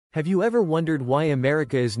Have you ever wondered why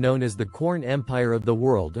America is known as the corn empire of the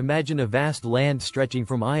world? Imagine a vast land stretching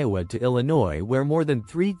from Iowa to Illinois where more than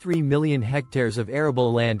 3 million hectares of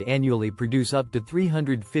arable land annually produce up to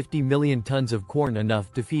 350 million tons of corn,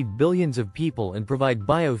 enough to feed billions of people and provide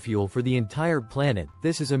biofuel for the entire planet.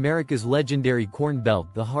 This is America's legendary Corn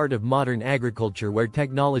Belt, the heart of modern agriculture where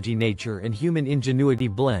technology, nature and human ingenuity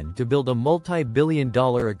blend to build a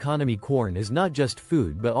multi-billion-dollar economy. Corn is not just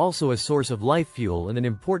food but also a source of life fuel and an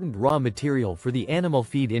important raw material for the animal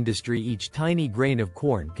feed industry. Each tiny grain of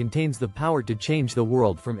corn contains the power to change the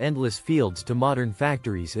world. From endless fields to modern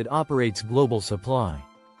factories, it operates global supply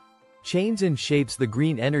chains and shapes the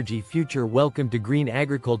green energy future. Welcome to Green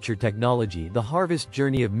Agriculture Technology, the harvest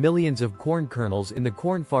journey of millions of corn kernels in the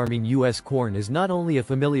corn farming U.S. Corn is not only a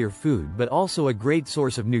familiar food but also a great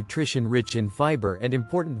source of nutrition, rich in fiber and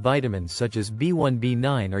important vitamins such as B1,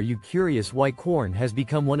 B9. Are you curious why corn has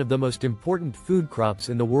become one of the most important food crops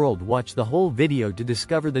in the world? Watch the whole video to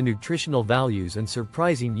discover the nutritional values and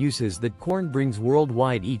surprising uses that corn brings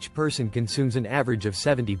worldwide. Each person consumes an average of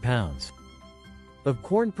 70 pounds of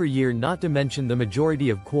corn per year, not to mention the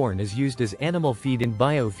majority of corn is used as animal feed and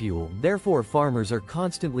biofuel. Therefore, farmers are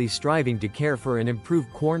constantly striving to care for and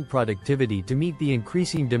improve corn productivity to meet the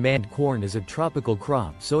increasing demand. Corn is a tropical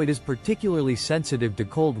crop, so it is particularly sensitive to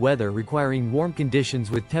cold weather, requiring warm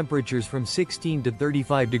conditions with temperatures from 16 to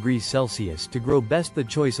 35 degrees Celsius to grow best. The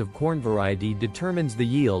choice of corn variety determines the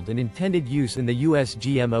yield and intended use in the U.S.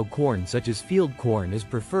 GMO corn such as field corn is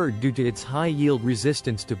preferred due to its high yield,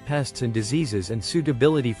 resistance to pests and diseases, and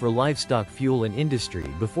suitability for livestock, fuel and industry.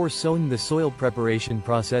 Before sowing, the soil preparation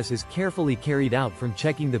process is carefully carried out, from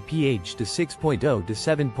checking the pH to 6.0 to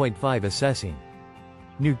 7.5, assessing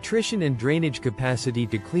nutrition and drainage capacity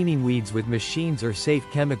to cleaning weeds with machines or safe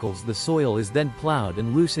chemicals. The soil is then plowed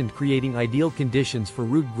and loosened, creating ideal conditions for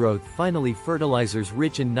root growth. Finally, fertilizers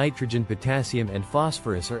rich in nitrogen, potassium and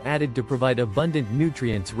phosphorus are added to provide abundant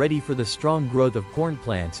nutrients ready for the strong growth of corn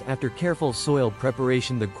plants. After careful soil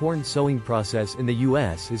preparation, the corn sowing process in the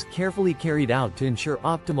U.S. is carefully carried out to ensure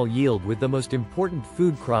optimal yield. With the most important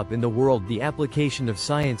food crop in the world, the application of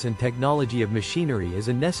science and technology of machinery is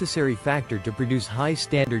a necessary factor to produce high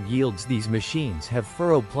standard yields. These machines have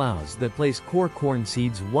furrow plows that place core corn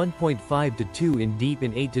seeds 1.5 to 2 in deep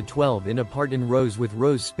and 8 to 12 in apart in rows, with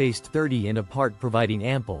rows spaced 30 in apart, providing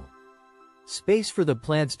ample space for the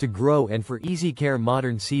plants to grow and for easy care.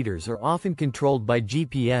 Modern seeders are often controlled by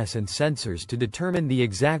GPS and sensors to determine the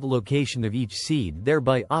exact location of each seed,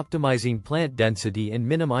 thereby optimizing plant density and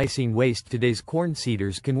minimizing waste. Today's corn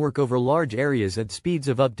seeders can work over large areas at speeds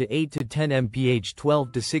of up to 8 to 10 mph,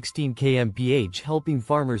 12 to 16 kmph, helping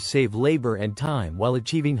farmers save labor and time while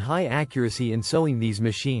achieving high accuracy in sowing. These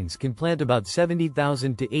machines can plant about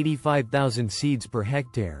 70,000 to 85,000 seeds per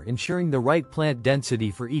hectare, ensuring the right plant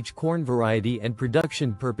density for each corn variety and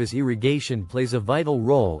production purpose. Irrigation plays a vital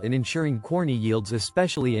role in ensuring corn yields,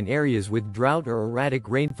 especially in areas with drought or erratic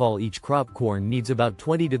rainfall. Each crop corn needs about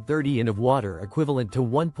 20 to 30 in of water, equivalent to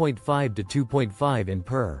 1.5 to 2.5 in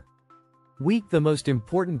per week. The most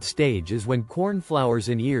important stage is when corn flowers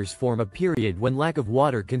and ears form, a period when lack of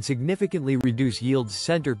water can significantly reduce yields.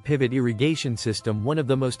 Center pivot irrigation system, one of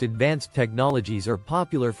the most advanced technologies, are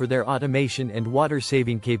popular for their automation and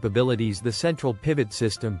water-saving capabilities. The central pivot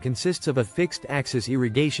system consists of a fixed-axis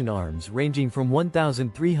irrigation arms ranging from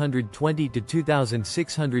 1,320 to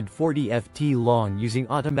 2,640 ft long, using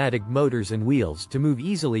automatic motors and wheels to move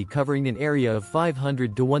easily, covering an area of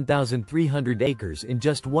 500 to 1,300 acres in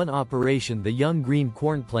just one operation. The young green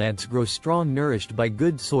corn plants grow strong, nourished by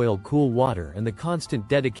good soil, cool water and the constant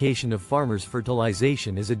dedication of farmers.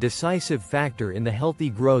 Fertilization is a decisive factor in the healthy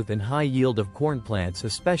growth and high yield of corn plants,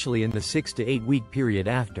 especially in the 6 to 8 week period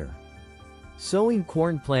after sowing.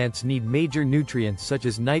 Corn plants need major nutrients such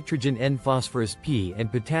as nitrogen N, phosphorus P and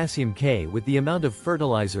potassium K, with the amount of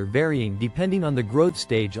fertilizer varying depending on the growth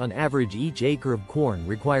stage. On average, each acre of corn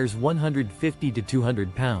requires 150 to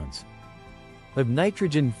 200 pounds of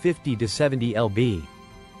nitrogen, 50 to 70 lb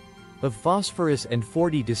of phosphorus and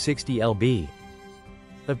 40 to 60 lb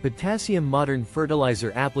of potassium. Modern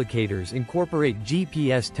fertilizer applicators incorporate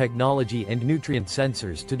GPS technology and nutrient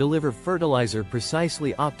sensors to deliver fertilizer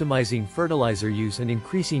precisely, optimizing fertilizer use and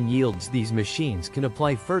increasing yields. These machines can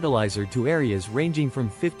apply fertilizer to areas ranging from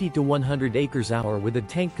 50 to 100 acres hour with a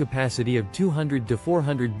tank capacity of 200 to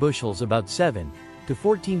 400 bushels, about 7 to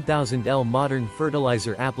 14,000 L. Modern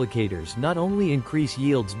fertilizer applicators not only increase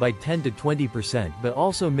yields by 10 to 20% but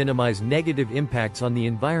also minimize negative impacts on the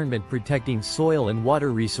environment, protecting soil and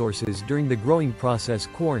water resources. During the growing process,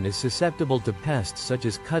 corn is susceptible to pests such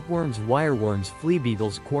as cutworms, wireworms, flea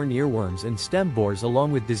beetles, corn earworms, and stem borers,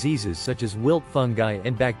 along with diseases such as wilt, fungi,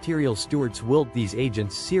 and bacterial Stewart's wilt. These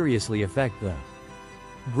agents seriously affect the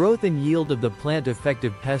growth and yield of the plant.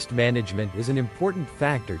 Effective pest management is an important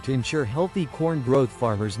factor to ensure healthy corn growth.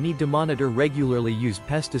 Farmers need to monitor regularly, use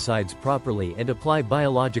pesticides properly, and apply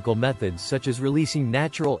biological methods such as releasing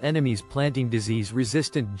natural enemies, planting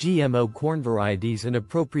disease-resistant GMO corn varieties, and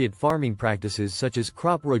appropriate farming practices such as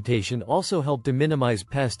crop rotation also help to minimize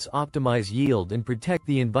pests, optimize yield, and protect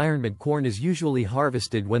the environment. Corn is usually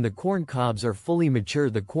harvested when the corn cobs are fully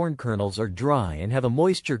mature. The corn kernels are dry and have a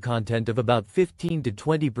moisture content of about 15 to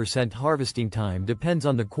 20%. Harvesting time depends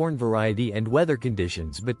on the corn variety and weather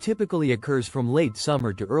conditions, but typically occurs from late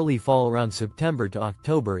summer to early fall, around September to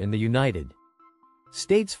October. In the United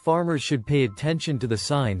States, farmers should pay attention to the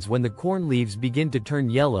signs when the corn leaves begin to turn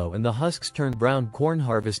yellow and the husks turn brown. Corn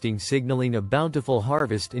harvesting signaling a bountiful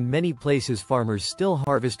harvest. In many places, farmers still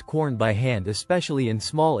harvest corn by hand, especially in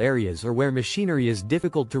small areas or where machinery is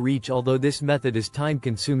difficult to reach. Although this method is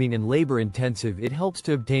time-consuming and labor-intensive, it helps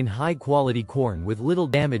to obtain high-quality corn with little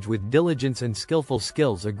damage. With diligence and skillful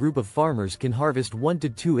skills, a group of farmers can harvest 1 to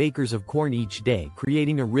 2 acres of corn each day,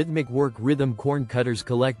 creating a rhythmic work rhythm. Corn cutters,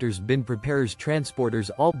 collectors, bin preparers, transporters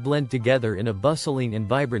all blend together in a bustling and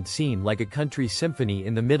vibrant scene, like a country symphony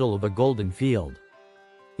in the middle of a golden field.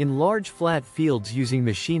 In large flat fields, using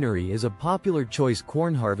machinery is a popular choice.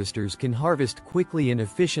 Corn harvesters can harvest quickly and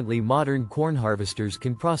efficiently. Modern corn harvesters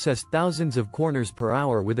can process thousands of corners per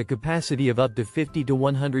hour with a capacity of up to 50 to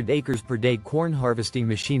 100 acres per day. Corn harvesting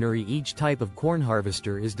machinery. Each type of corn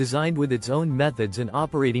harvester is designed with its own methods and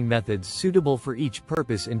operating methods suitable for each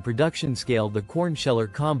purpose. In production scale, the corn sheller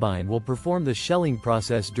combine will perform the shelling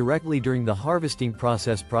process directly during the harvesting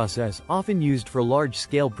process, often used for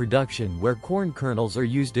large-scale production where corn kernels are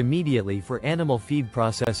used immediately for animal feed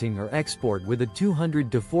processing or export. With a 200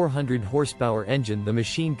 to 400 horsepower engine, the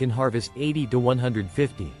machine can harvest 80 to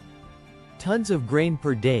 150 tons of grain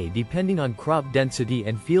per day depending on crop density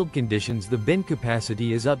and field conditions. The bin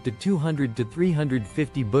capacity is up to 200 to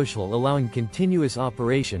 350 bushel, allowing continuous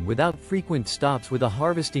operation without frequent stops. With a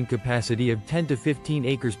harvesting capacity of 10 to 15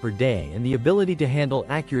 acres per day and the ability to handle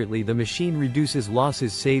accurately, the machine reduces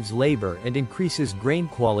losses, saves labor, and increases grain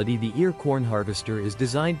quality. The ear corn harvester is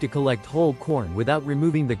designed to collect whole corn without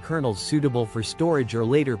removing the kernels, suitable for storage or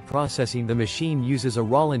later processing. The machine uses a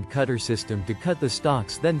Roland cutter system to cut the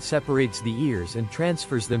stalks, then separates the ears and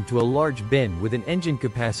transfers them to a large bin. With an engine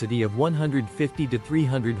capacity of 150 to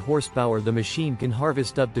 300 horsepower, the machine can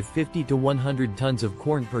harvest up to 50 to 100 tons of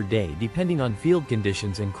corn per day depending on field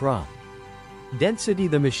conditions and crop density.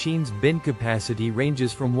 The machine's bin capacity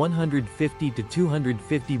ranges from 150 to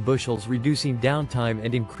 250 bushels, reducing downtime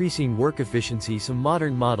and increasing work efficiency. Some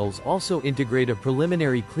modern models also integrate a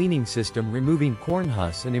preliminary cleaning system, removing corn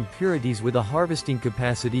husks and impurities. With a harvesting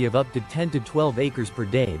capacity of up to 10 to 12 acres per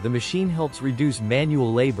day, the machine helps reduce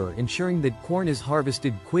manual labor, ensuring that corn is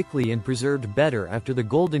harvested quickly and preserved better after the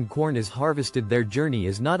golden corn is harvested. Their journey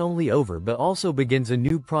is not only over but also begins a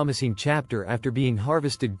new promising chapter. After being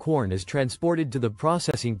harvested, corn is transported to the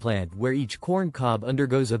processing plant, where each corn cob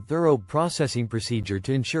undergoes a thorough processing procedure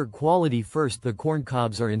to ensure quality. First, the corn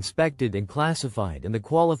cobs are inspected and classified, and the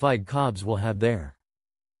qualified cobs will have their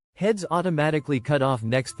heads automatically cut off.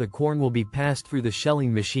 Next, the corn will be passed through the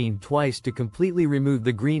shelling machine twice to completely remove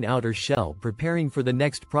the green outer shell, preparing for the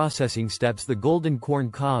next processing steps. The golden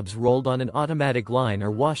corn cobs, rolled on an automatic line,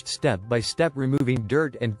 are washed step by step, removing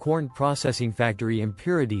dirt and corn processing factory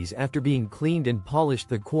impurities. After being cleaned and polished,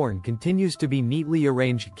 the corn continues to be neatly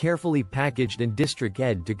arranged, carefully packaged, and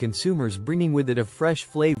district-ed to consumers, bringing with it a fresh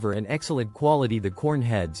flavor and excellent quality. The corn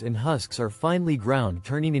heads and husks are finely ground,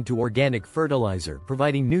 turning into organic fertilizer,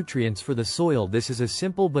 providing nutrients for the soil. This is a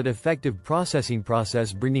simple but effective processing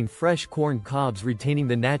process, bringing fresh corn cobs, retaining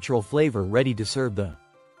the natural flavor, ready to serve the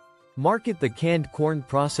market. The canned corn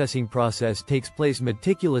processing process takes place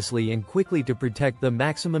meticulously and quickly to protect the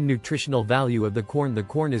maximum nutritional value of the corn. The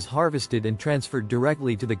corn is harvested and transferred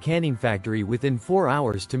directly to the canning factory within 4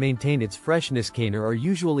 hours to maintain its freshness. Canners are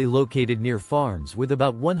usually located near farms with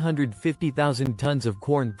about 150,000 tons of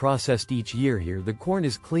corn processed each year. Here, the corn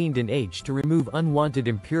is cleaned and aged to remove unwanted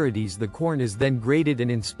impurities. The corn is then graded and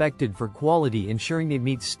inspected for quality, ensuring it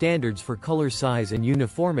meets standards for color, size, and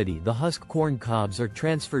uniformity. The husk corn cobs are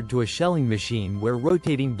transferred to a shelling machine where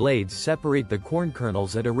rotating blades separate the corn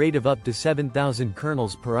kernels at a rate of up to 7,000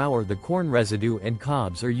 kernels per hour. The corn residue and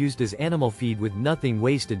cobs are used as animal feed with nothing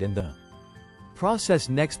wasted in the process.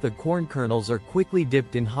 Next, the corn kernels are quickly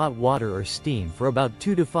dipped in hot water or steam for about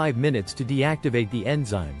 2 to 5 minutes to deactivate the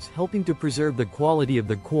enzymes, helping to preserve the quality of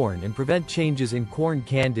the corn and prevent changes in corn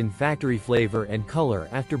canned in factory flavor and color.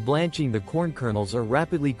 After blanching, the corn kernels are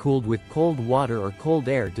rapidly cooled with cold water or cold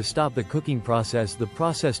air to stop the cooking process. The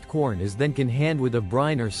processed corn is then canned with a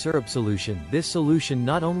brine or syrup solution. This solution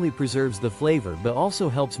not only preserves the flavor but also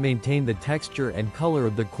helps maintain the texture and color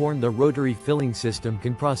of the corn. The rotary filling system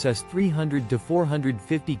can process 300 to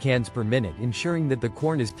 450 cans per minute, ensuring that the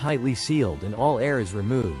corn is tightly sealed and all air is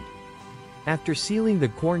removed. After sealing, the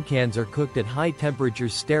corn cans are cooked at high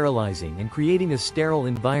temperatures, sterilizing and creating a sterile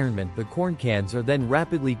environment. The corn cans are then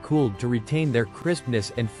rapidly cooled to retain their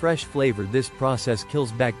crispness and fresh flavor. This process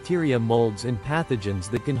kills bacteria, molds and pathogens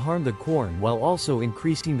that can harm the corn while also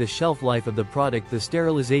increasing the shelf life of the product. The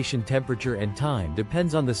sterilization temperature and time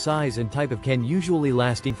depends on the size and type of can, usually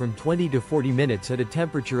lasting from 20 to 40 minutes at a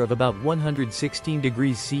temperature of about 116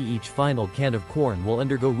 degrees C. Each final can of corn will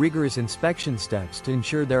undergo rigorous inspection steps to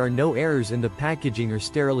ensure there are no errors in the packaging or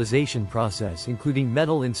sterilization process, including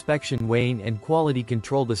metal inspection, weighing and quality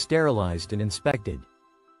control. The sterilized and inspected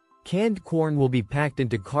canned corn will be packed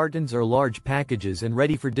into cartons or large packages and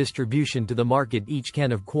ready for distribution to the market. Each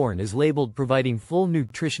can of corn is labeled, providing full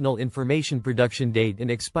nutritional information, production date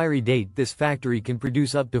and expiry date. This factory can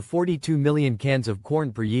produce up to 42 million cans of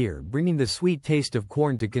corn per year, bringing the sweet taste of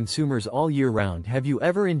corn to consumers all year round. Have you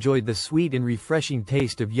ever enjoyed the sweet and refreshing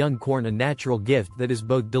taste of young corn, a natural gift that is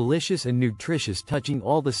both delicious and nutritious, touching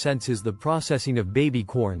all the senses? The processing of baby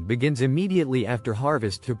corn begins immediately after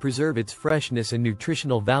harvest. To preserve its freshness and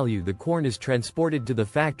nutritional value, the corn is transported to the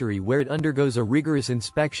factory where it undergoes a rigorous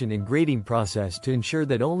inspection and grading process to ensure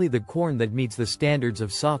that only the corn that meets the standards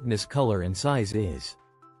of softness, color and size is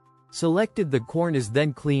selected. The corn is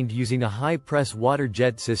then cleaned using a high-press water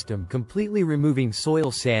jet system, completely removing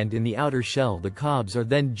soil, sand in the outer shell. The cobs are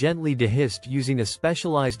then gently dehissed using a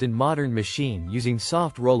specialized and modern machine, using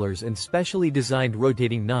soft rollers and specially designed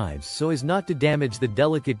rotating knives so as not to damage the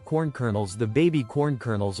delicate corn kernels. The baby corn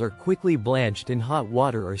kernels are quickly blanched in hot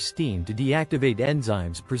water or steam to deactivate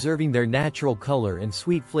enzymes, preserving their natural color and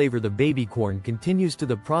sweet flavor. The baby corn continues to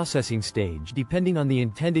the processing stage depending on the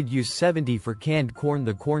intended use. 70 for canned corn.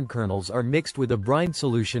 The corn kernels are mixed with a brine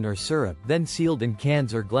solution or syrup, then sealed in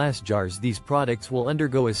cans or glass jars. These products will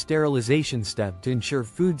undergo a sterilization step to ensure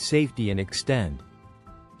food safety and extend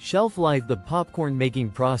shelf life. The popcorn making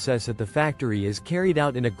process at the factory is carried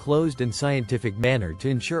out in a closed and scientific manner to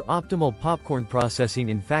ensure optimal popcorn processing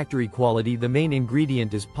in factory quality. The main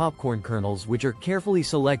ingredient is popcorn kernels, which are carefully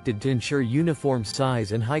selected to ensure uniform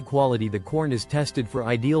size and high quality. The corn is tested for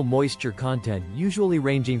ideal moisture content, usually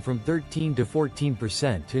ranging from 13 to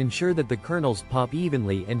 14%, to ensure that the kernels pop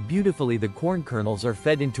evenly and beautifully. The corn kernels are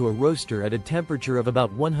fed into a roaster at a temperature of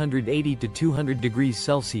about 180 to 200 degrees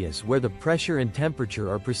Celsius, where the pressure and temperature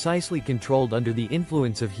are precisely controlled under the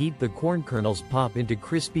influence of heat. The corn kernels pop into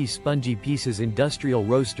crispy, spongy pieces. Industrial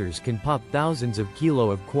roasters can pop thousands of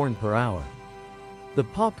kilos of corn per hour. The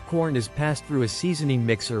popped corn is passed through a seasoning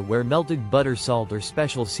mixer where melted butter, salt or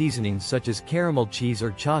special seasonings such as caramel, cheese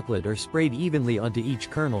or chocolate are sprayed evenly onto each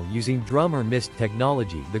kernel using drum or mist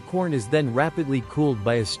technology. The corn is then rapidly cooled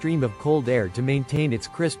by a stream of cold air to maintain its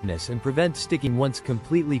crispness and prevent sticking. Once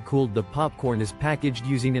completely cooled, the popcorn is packaged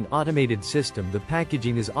using an automated system. The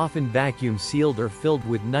packaging is often vacuum sealed or filled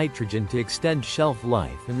with nitrogen to extend shelf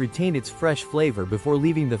life and retain its fresh flavor before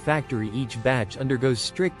leaving the factory. Each batch undergoes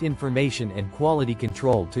strict information and quality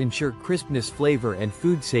control to ensure crispness, flavor and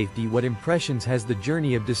food safety. What impressions has the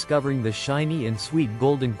journey of discovering the shiny and sweet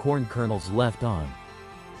golden corn kernels left on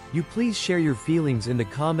you? Please share your feelings in the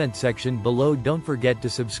comment section below. Don't forget to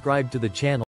subscribe to the channel.